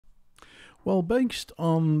Well, based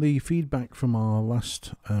on the feedback from our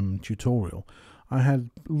last tutorial, I had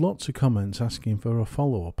lots of comments asking for a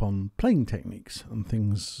follow-up on playing techniques and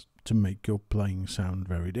things to make your playing sound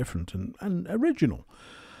very different and original.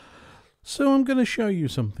 So I'm going to show you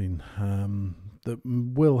something that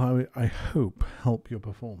will, I hope, help your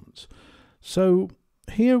performance. So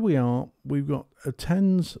here we are, we've got a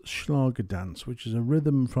Tens Schlager Dance, which is a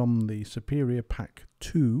rhythm from the Superior Pack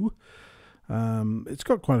 2. It's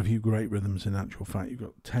got quite a few great rhythms in actual fact. You've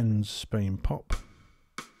got Tens Spain Pop.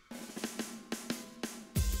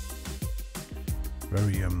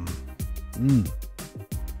 Very,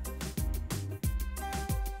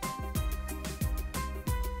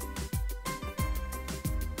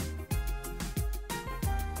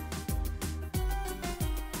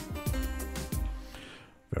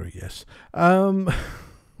 Very yes.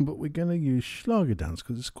 But we're going to use Schlager Dance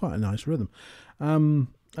because it's quite a nice rhythm.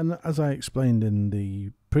 And as I explained in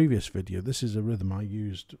the previous video, this is a rhythm I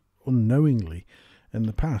used unknowingly in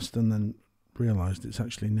the past and then realized it's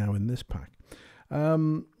actually now in this pack.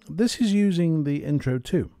 This is using the intro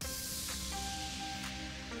 2.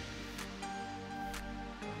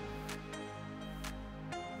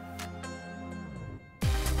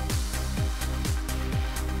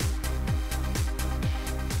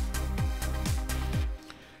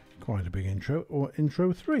 Quite a big intro, or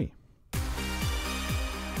intro 3.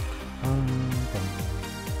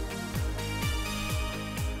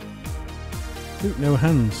 Ooh, no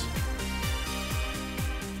hands.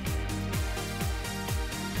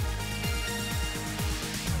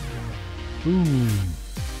 Ooh.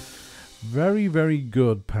 Very, very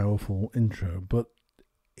good, powerful intro, but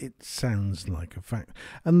it sounds like a fact.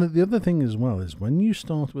 And the other thing as well is when you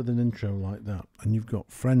start with an intro like that and you've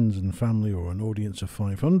got friends and family or an audience of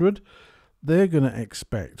 500, they're going to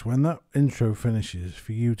expect when that intro finishes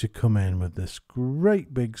for you to come in with this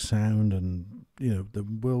great big sound and, you know, the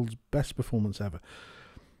world's best performance ever.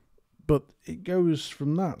 But it goes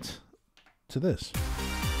from that to this.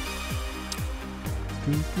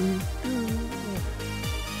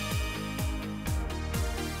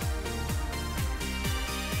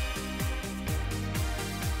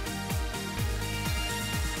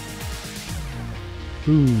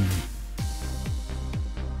 Boom.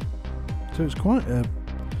 So it's quite a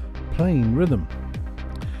plain rhythm.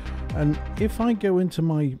 And if I go into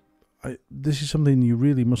my, this is something you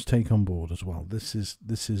really must take on board as well. This is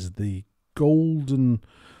the golden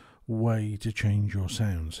way to change your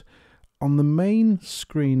sounds. On the main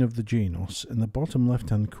screen of the Genos, in the bottom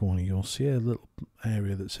left-hand corner, you'll see a little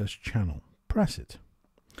area that says channel. Press it.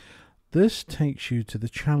 This takes you to the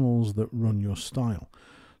channels that run your style.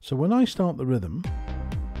 So when I start the rhythm,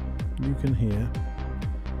 you can hear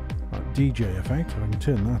that DJ effect. I can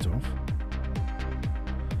turn that off.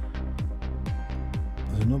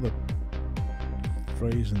 There's another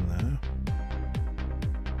phrase in there.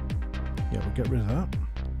 Yeah, we'll get rid of that.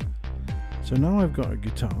 So now I've got a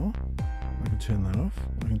guitar. I can turn that off.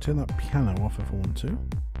 I can turn that piano off if I want to.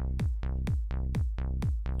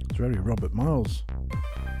 It's very Robert Miles.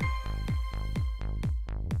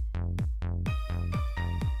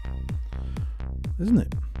 Isn't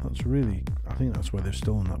it? That's really, I think that's where they've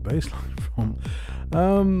stolen that bass line from.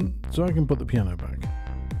 So I can put the piano back.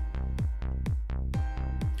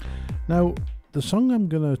 Now, the song I'm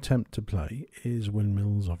going to attempt to play is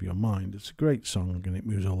Windmills of Your Mind. It's a great song and it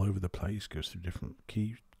moves all over the place, goes through different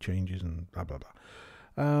key changes and blah, blah,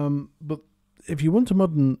 blah. But if you want to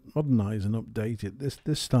modernize and update it,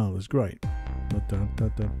 this style is great. Da, da, da,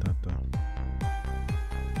 da, da, da.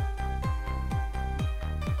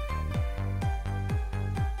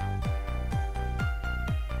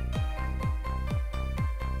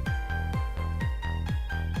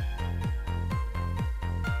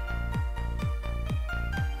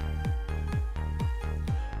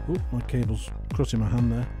 Oh, my cable's crossing my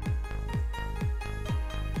hand there.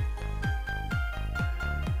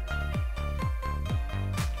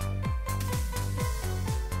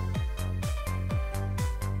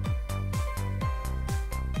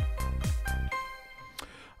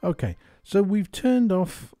 Okay, so we've turned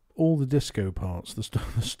off all the disco parts, the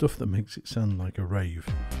stuff that makes it sound like a rave.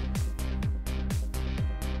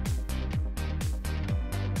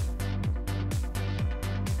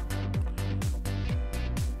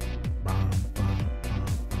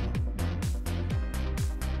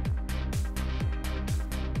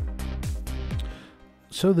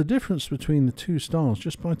 So the difference between the two styles,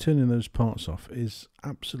 just by turning those parts off, is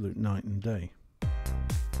absolute night and day.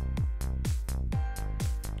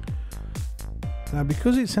 Now,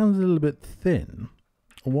 because it sounds a little bit thin,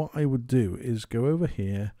 what I would do is go over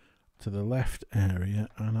here to the left area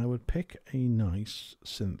and I would pick a nice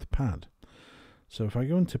synth pad. So if I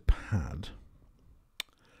go into pad,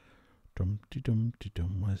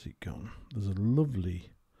 dum-de-dum-de-dum, where's it gone? There's a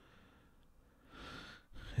lovely,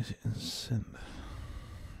 is it in synth?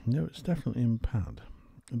 No, it's definitely in pad.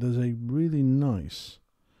 There's a really nice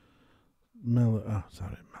mellow,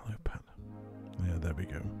 sorry, mellow pad. Yeah, there we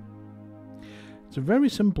go. It's a very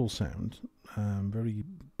simple sound, very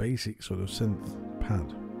basic sort of synth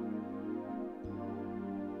pad.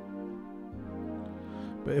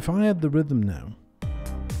 But if I add the rhythm now,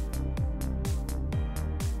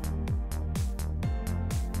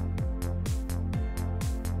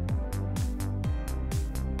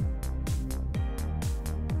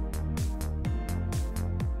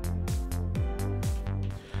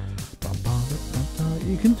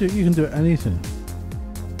 you can do anything.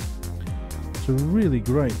 It's a really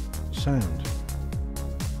great sound.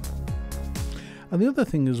 And the other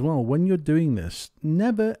thing as well, when you're doing this,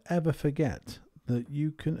 never ever forget that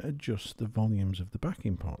you can adjust the volumes of the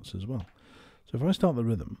backing parts as well. So if I start the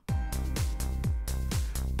rhythm,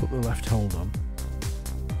 put the left hold on.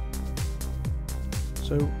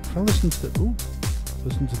 So if I listen to the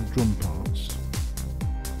drum parts.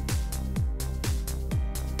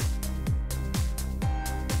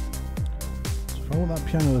 So if I want that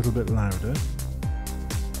piano a little bit louder,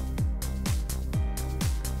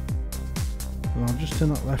 and I'll just turn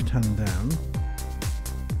that left hand down.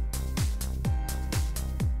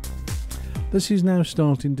 This is now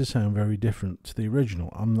starting to sound very different to the original.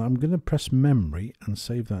 I'm going to press memory and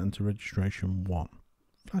save that into registration 1.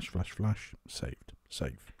 Flash, flash, flash, saved,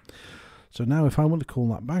 save. So now if I want to call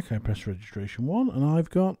that back, I press registration 1 and I've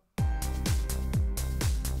got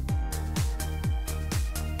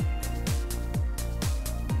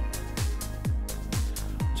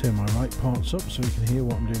turn my right parts up so you can hear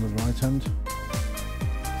what I'm doing with the right hand.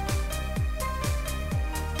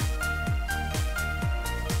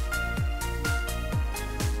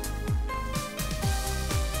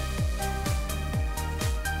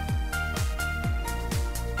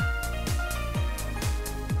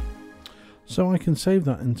 So I can save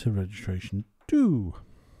that into registration 2.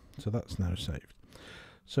 So that's now saved.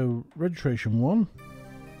 So registration 1,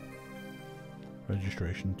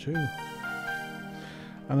 registration 2.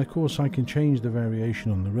 And of course I can change the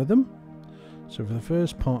variation on the rhythm. So for the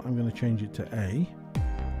first part I'm going to change it to A,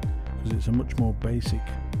 because it's a much more basic.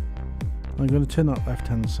 I'm going to turn that left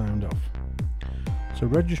hand sound off. So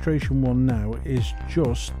registration 1 now is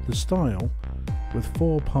just the style with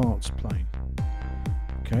 4 parts playing.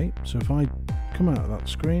 Okay, so if I come out of that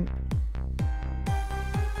screen,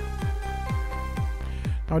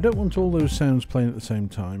 now I don't want all those sounds playing at the same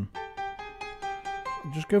time.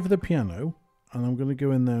 Just go for the piano, and I'm going to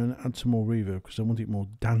go in there and add some more reverb because I want it more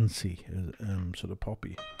dancey, sort of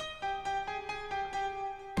poppy.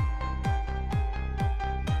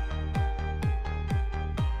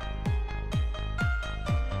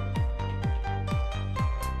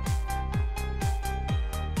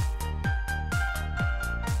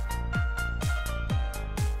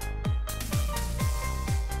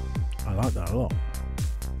 I like that a lot.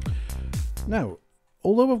 Now,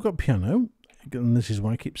 although I've got piano, and this is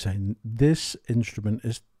why I keep saying this instrument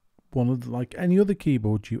is one of the, like any other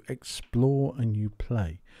keyboard, you explore and you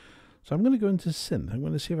play. So I'm going to go into synth. I'm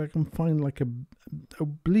going to see if I can find like a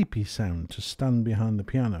bleepy sound to stand behind the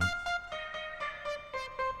piano.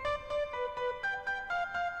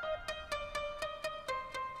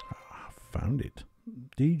 I found it.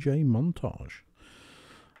 DJ Montage.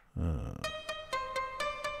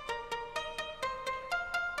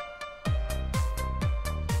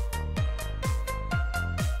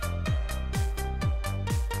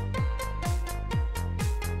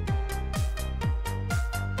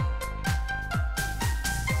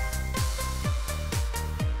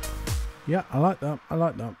 Yeah, I like that. I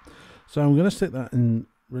like that. So I'm going to stick that in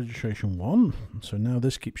registration 1. So now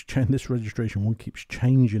this keeps this registration 1 keeps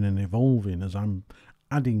changing and evolving as I'm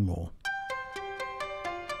adding more.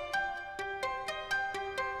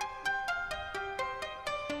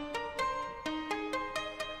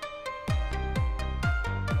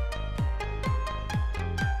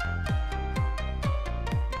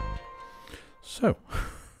 So,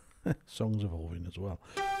 song's evolving as well.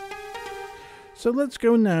 So let's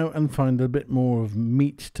go now and find a bit more of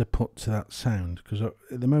meat to put to that sound, because at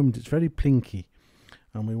the moment it's very plinky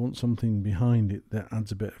and we want something behind it that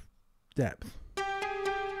adds a bit of depth.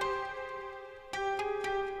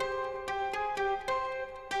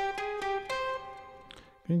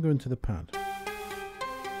 Going to go into the pad.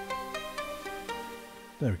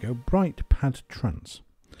 There we go, Bright Pad Trance.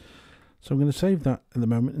 So I'm going to save that at the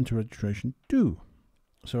moment into registration 2.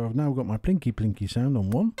 So I've now got my plinky sound on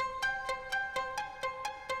 1.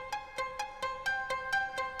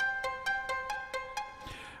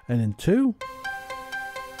 And in 2,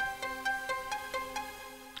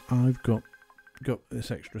 I've got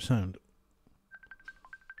this extra sound.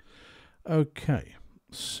 Okay,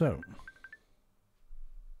 so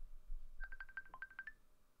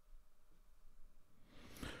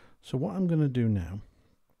what I'm going to do now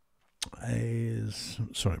is,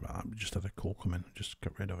 sorry about that, we just had a call come in, just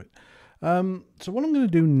got rid of it. So what I'm going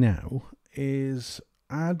to do now is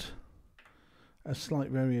add a slight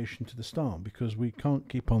variation to the start, because we can't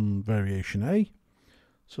keep on variation A.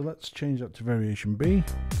 So let's change that to variation B.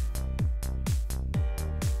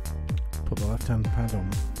 Put the left hand pad on.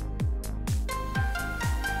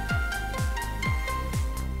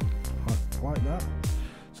 Like that.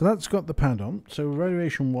 So that's got the pad on. So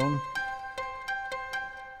variation 1.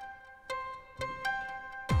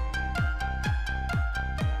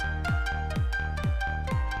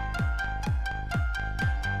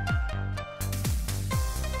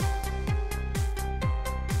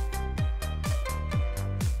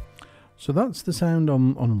 So that's the sound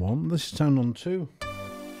on 1. This is sound on 2.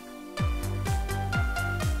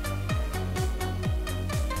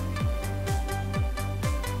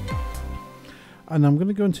 And I'm going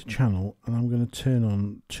to go into channel and I'm going to turn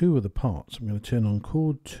on 2 of the parts. I'm going to turn on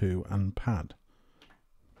chord 2 and pad.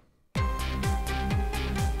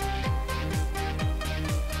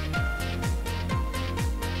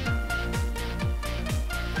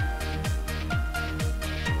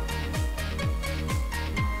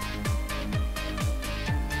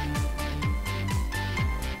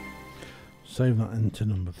 Save that into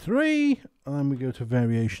number 3, and then we go to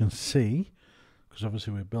variation C, because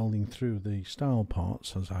obviously we're building through the style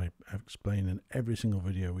parts, as I explain in every single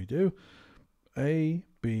video we do. A,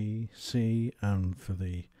 B, C, and for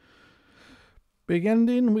the big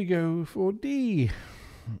ending we go for D.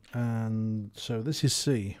 And so this is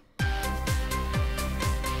C. Now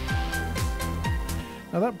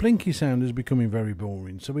that plinky sound is becoming very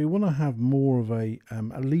boring, so we want to have more of a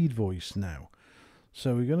lead voice now.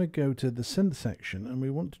 So we're going to go to the synth section and we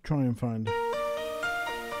want to try and find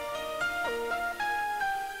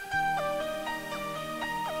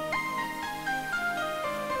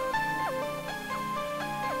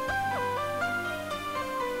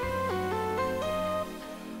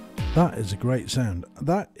that is a great sound.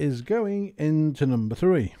 That is going into number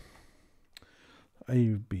 3.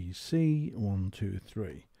 A, B, C, 1, 2,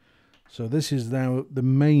 3. So this is now the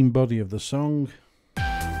main body of the song.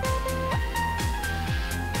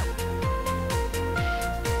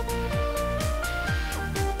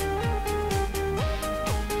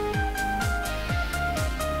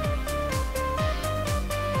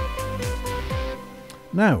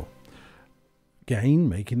 Now, again,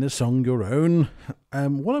 making the song your own.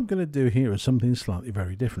 What I'm going to do here is something slightly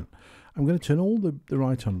very different. I'm going to turn all the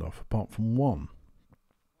right hand off apart from 1.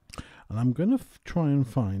 And I'm going to try and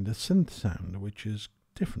find a synth sound which is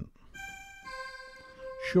different.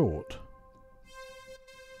 Short.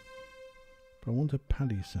 But I want a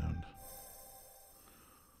paddy sound.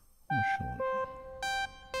 Or short.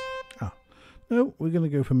 Ah, no, we're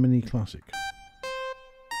going to go for mini classic.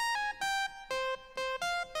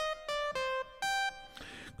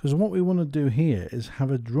 Because what we want to do here is have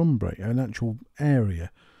a drum break, an actual area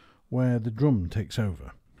where the drum takes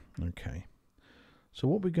over. Okay. So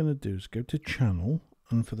what we're going to do is go to channel,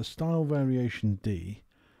 and for the style variation D,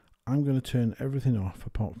 I'm going to turn everything off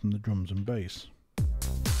apart from the drums and bass.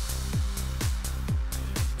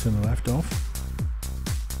 Turn the left off.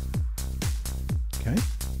 Okay.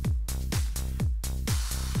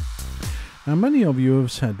 Now many of you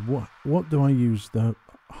have said, what do I use the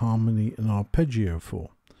harmony and arpeggio for?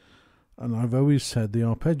 And I've always said the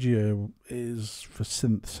arpeggio is for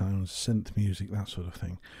synth sounds, synth music, that sort of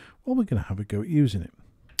thing. Well, we're going to have a go at using it.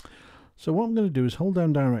 So what I'm going to do is hold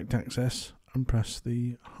down direct access and press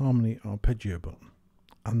the harmony arpeggio button.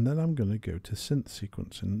 And then I'm going to go to synth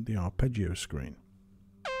sequence in the arpeggio screen.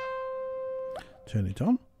 Turn it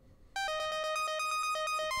on.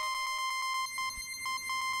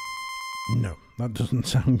 No, that doesn't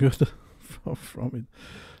sound good from it.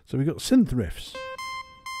 So we've got synth riffs.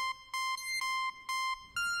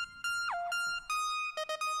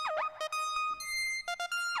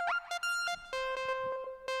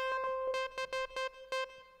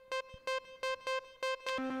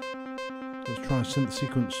 Let's try synth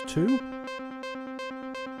sequence 2. Do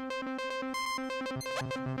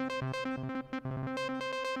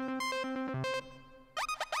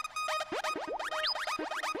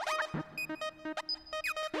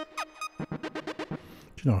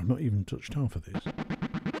you know, I've not even touched half of these.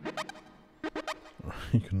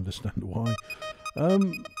 You can understand why.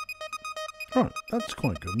 Right, that's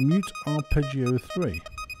quite good. Mute arpeggio 3.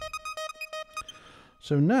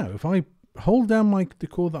 So now if I hold down the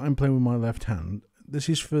chord that I'm playing with my left hand, this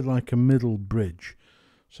is for like a middle bridge.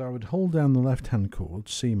 So I would hold down the left hand chord,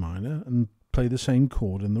 C minor, and play the same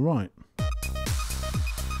chord in the right.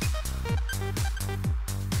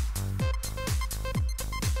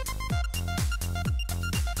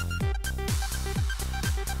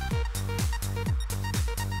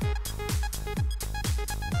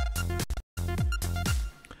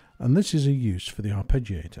 And this is a use for the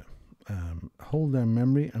arpeggiator. Hold down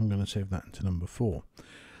memory, I'm going to save that into number 4.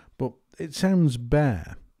 But it sounds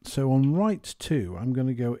bare. So on right 2, I'm going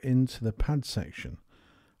to go into the pad section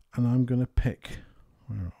and I'm going to pick,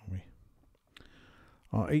 where are we?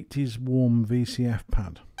 Our 80s warm VCF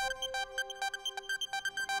pad.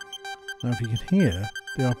 Now if you can hear,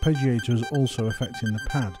 the arpeggiator is also affecting the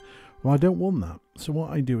pad. Well, I don't want that. So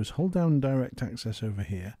what I do is hold down direct access over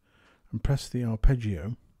here and press the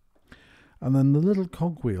arpeggio. And then the little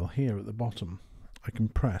cogwheel here at the bottom, I can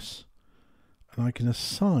press and I can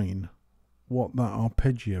assign what that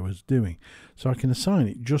arpeggio is doing. So I can assign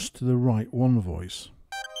it just to the right one voice.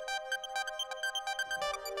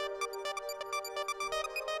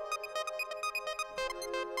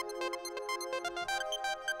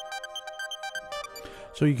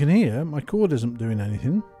 So you can hear my chord isn't doing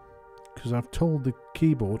anything because I've told the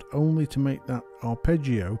keyboard only to make that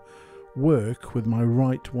arpeggio work with my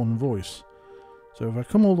right one voice. So if I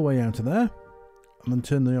come all the way out of there and then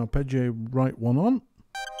turn the arpeggio right one on,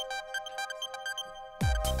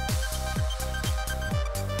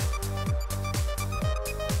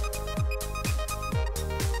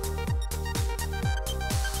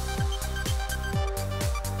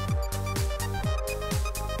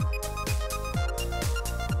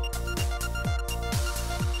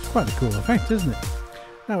 it's quite a cool effect, isn't it?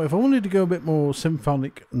 Now if I wanted to go a bit more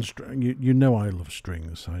symphonic and you know I love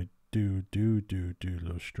strings. I do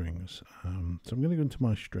love strings. So I'm going to go into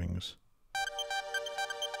my strings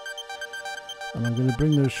and I'm going to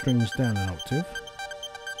bring those strings down an octave.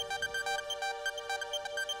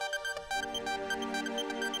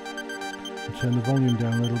 And turn the volume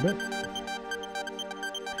down a little bit.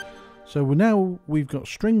 So we've got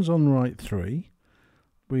strings on right 3.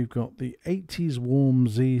 We've got the 80s warm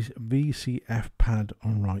VCF pad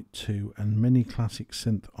on right 2 and mini classic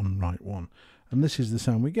synth on right 1. And this is the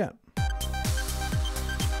sound we get.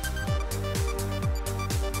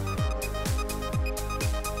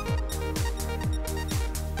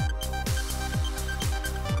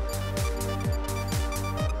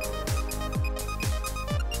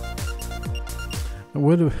 A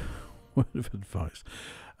word of advice.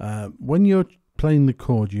 When you're playing the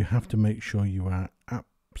chord, you have to make sure you are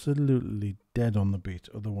absolutely dead on the beat.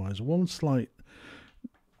 Otherwise, one slight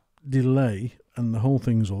delay and the whole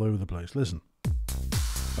thing's all over the place. Listen.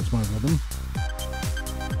 That's my rhythm.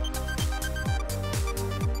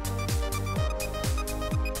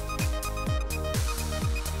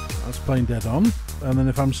 That's playing dead on. And then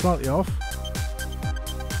if I'm slightly off,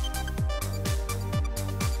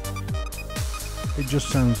 it just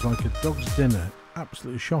sounds like a dog's dinner.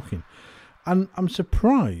 Absolutely shocking. And I'm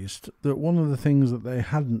surprised that one of the things that they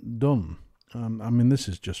hadn't done, I mean this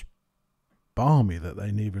is just balmy that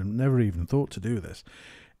they never even thought to do this,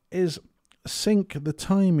 is sync the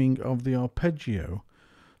timing of the arpeggio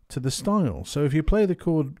to the style. So if you play the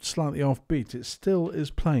chord slightly off beat, it still is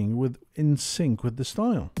playing in sync with the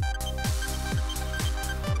style.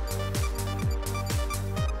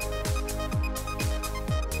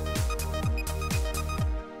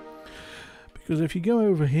 Because if you go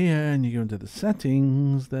over here and you go into the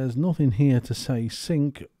settings, there's nothing here to say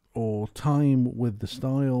sync or time with the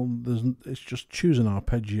style. It's just choose an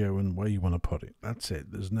arpeggio and where you want to put it. That's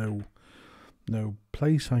it. There's no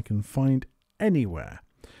place I can find anywhere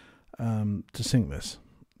to sync this.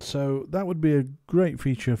 So that would be a great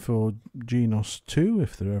feature for Genos 2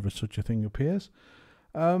 if there ever such a thing appears.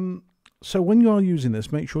 So when you are using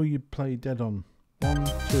this, make sure you play dead on. 1, 2,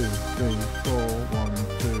 3, 4, 1,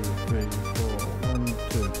 2, 3, 4, 1,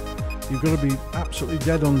 2. You've got to be absolutely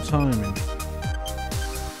dead on timing.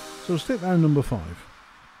 So stick down number 5.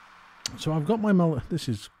 So I've got my melody. This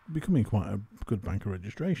is becoming quite a good bank of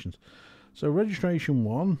registrations. So registration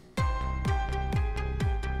 1.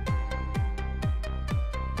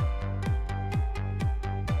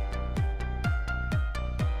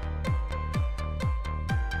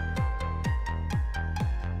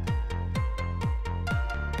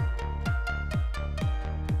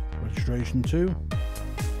 Registration 2.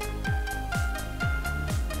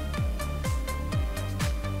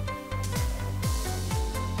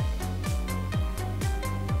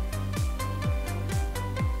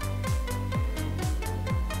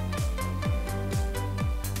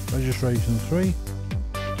 Registration 3.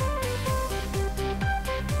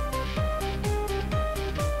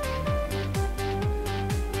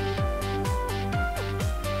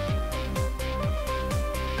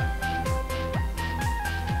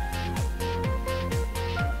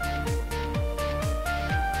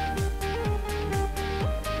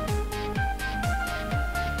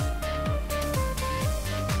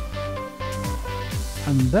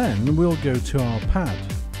 and then we'll go to our pad.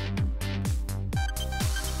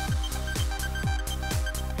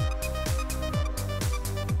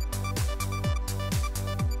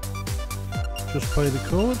 Just play the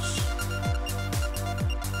chords.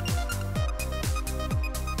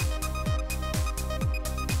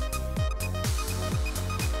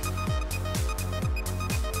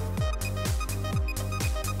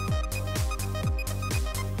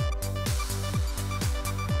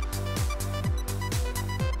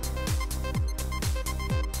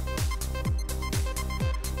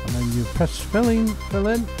 And then you press fill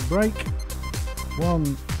in, break,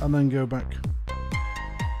 one, and then go back.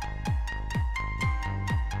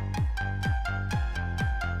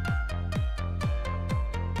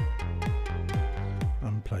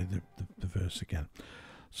 Play the verse again.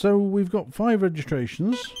 So we've got 5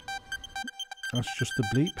 registrations. That's just the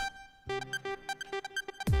bleep.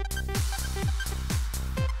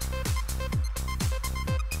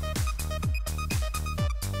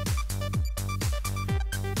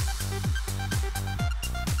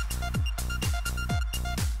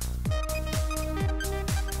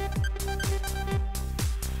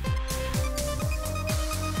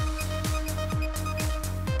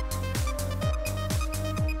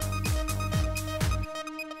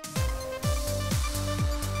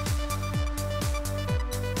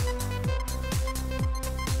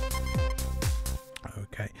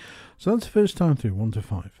 So that's the first time through, 1 to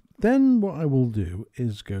 5. Then what I will do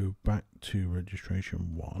is go back to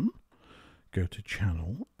registration 1, go to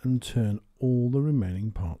channel and turn all the remaining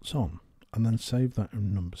parts on, and then save that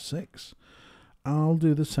in number 6. I'll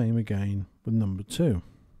do the same again with number 2.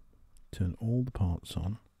 Turn all the parts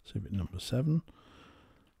on, save it number 7.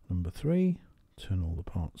 Number 3, turn all the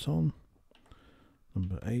parts on.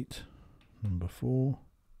 Number 8, number 4,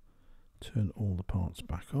 turn all the parts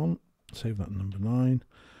back on, save that in number 9.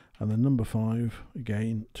 And then number 5,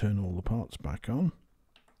 again, turn all the parts back on.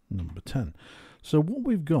 Number 10. So what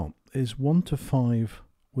we've got is 1 to 5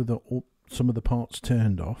 with some of the parts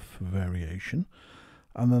turned off for variation.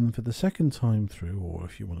 And then for the second time through, or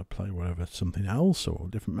if you want to play whatever, something else or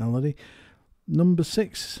a different melody, number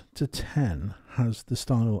 6 to 10 has the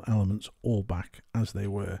style elements all back as they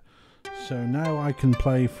were. So now I can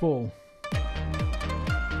play full.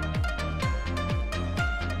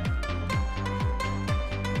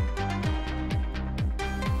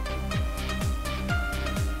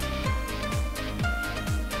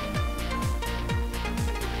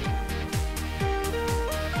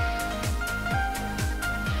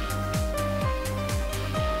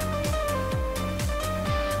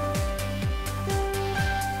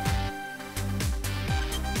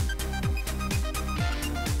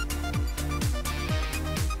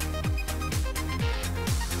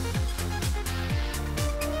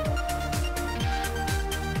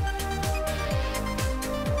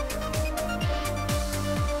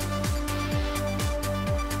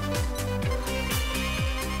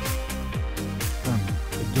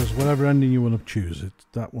 Whatever ending you want to choose,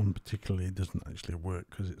 that one particularly doesn't actually work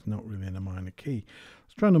because it's not really in a minor key.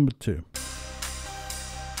 Let's try number 2.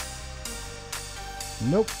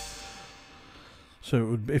 Nope. So it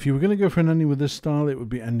would, if you were going to go for an ending with this style, it would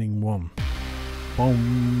be ending 1.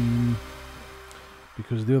 Boom.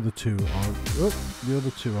 Because the other two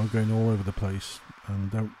are going all over the place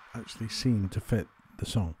and don't actually seem to fit the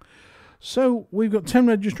song. So we've got 10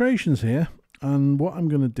 registrations here. And what I'm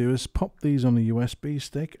going to do is pop these on a USB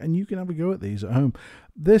stick and you can have a go at these at home.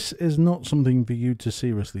 This is not something for you to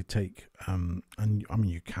seriously take. And I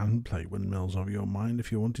mean, you can play Windmills of Your Mind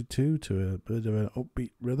if you wanted to a bit of an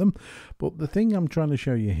upbeat rhythm. But the thing I'm trying to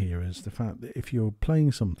show you here is the fact that if you're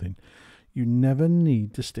playing something, you never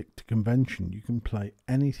need to stick to convention. You can play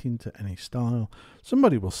anything to any style.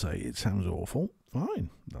 Somebody will say it sounds awful. Fine,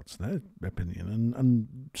 that's their opinion,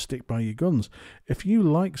 and stick by your guns. If you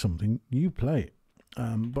like something, you play it.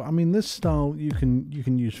 But I mean, this style you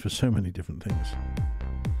can use for so many different things.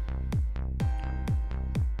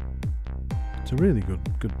 It's a really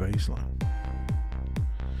good bass line.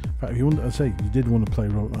 In fact, if you want, I say you did want to play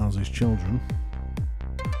Robert Miles's Children.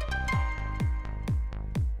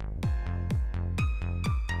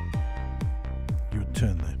 You would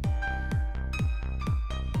turn there.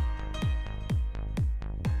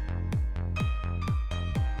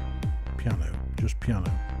 Piano, just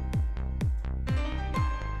piano.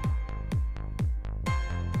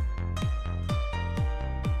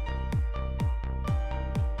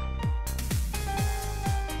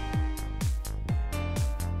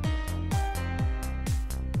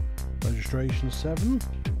 Registration 7.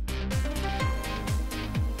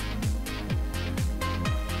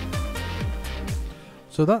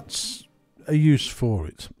 So that's a use for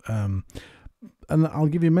it. and I'll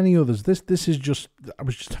give you many others. This is just, I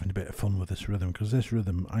was just having a bit of fun with this rhythm, because this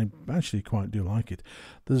rhythm, I actually quite do like it.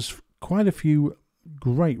 There's quite a few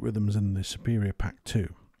great rhythms in the Superior Pack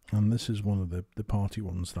 2, and this is one of the party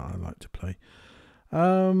ones that I like to play.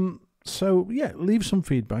 So yeah, leave some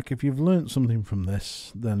feedback. If you've learnt something from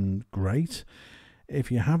this, then great.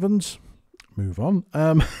 If you haven't, move on.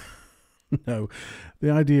 No, the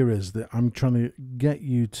idea is that I'm trying to get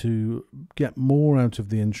you to get more out of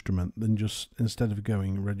the instrument than just, instead of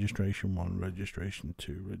going registration 1, registration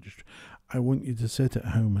 2, I want you to sit at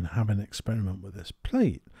home and have an experiment with this. Play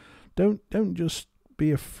it. Don't just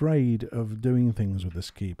be afraid of doing things with this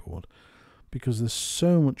keyboard, because there's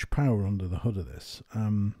so much power under the hood of this.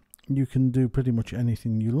 You can do pretty much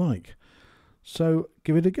anything you like. So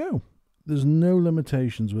give it a go. There's no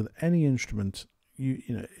limitations with any instrument. You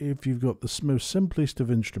know, if you've got the most simplest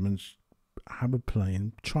of instruments, have a play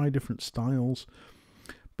and try different styles.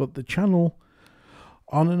 But the channel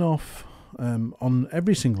on and off on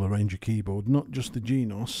every single Arranger keyboard, not just the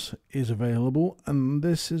Genos, is available, and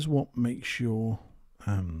this is what makes your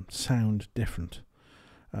sound different.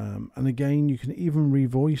 And again, you can even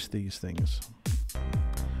revoice these things. So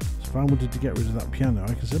if I wanted to get rid of that piano,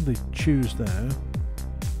 I can simply choose there.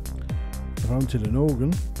 If I wanted an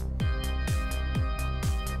organ,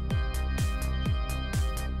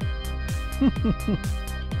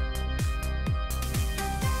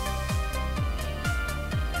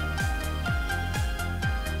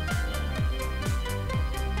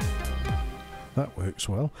 that works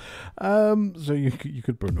well. So you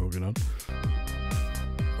could put an organ on,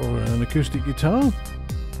 or an acoustic guitar,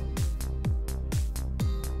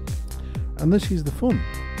 and this is the fun.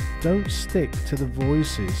 Don't stick to the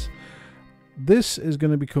voices. This is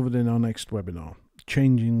going to be covered in our next webinar,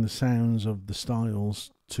 changing the sounds of the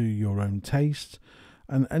styles to your own taste,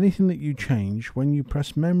 and anything that you change, when you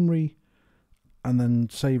press memory and then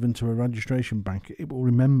save into a registration bank, it will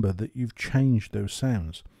remember that you've changed those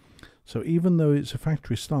sounds. So even though it's a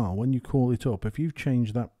factory style, when you call it up, if you've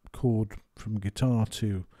changed that chord from guitar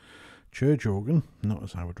to church organ, not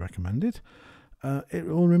as I would recommend it, it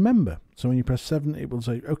will remember. So when you press 7, it will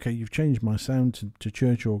say, okay, you've changed my sound to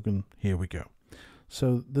church organ, here we go.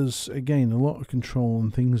 So there's, again, a lot of control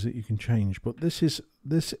and things that you can change, but this is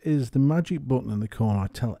the magic button in the corner. I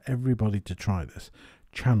tell everybody to try this.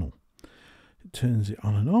 Channel. It turns it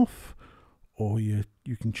on and off, or you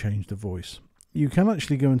can change the voice. You can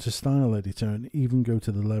actually go into Style Editor and even go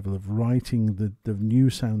to the level of writing the new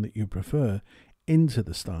sound that you prefer into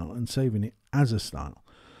the style and saving it as a style.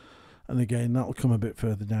 And again, that'll come a bit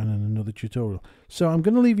further down in another tutorial. So I'm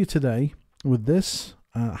going to leave you today with this.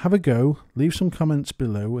 Have a go, leave some comments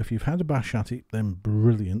below. If you've had a bash at it, then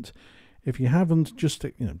brilliant. If you haven't, just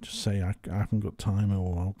say I haven't got time,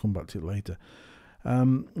 or I'll come back to it later.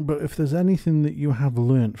 But if there's anything that you have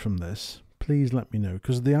learnt from this, please let me know,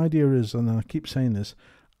 because the idea is, and I keep saying this,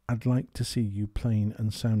 I'd like to see you playing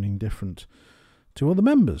and sounding different to other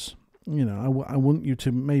members. You know, I want you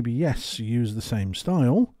to maybe, yes, use the same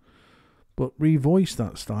style, but revoice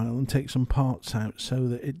that style and take some parts out so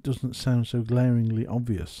that it doesn't sound so glaringly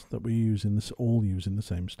obvious that we're all using the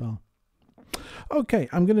same style. Okay,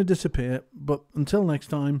 I'm going to disappear, but until next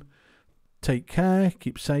time, take care,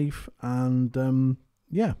 keep safe, and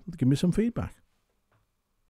yeah, give me some feedback.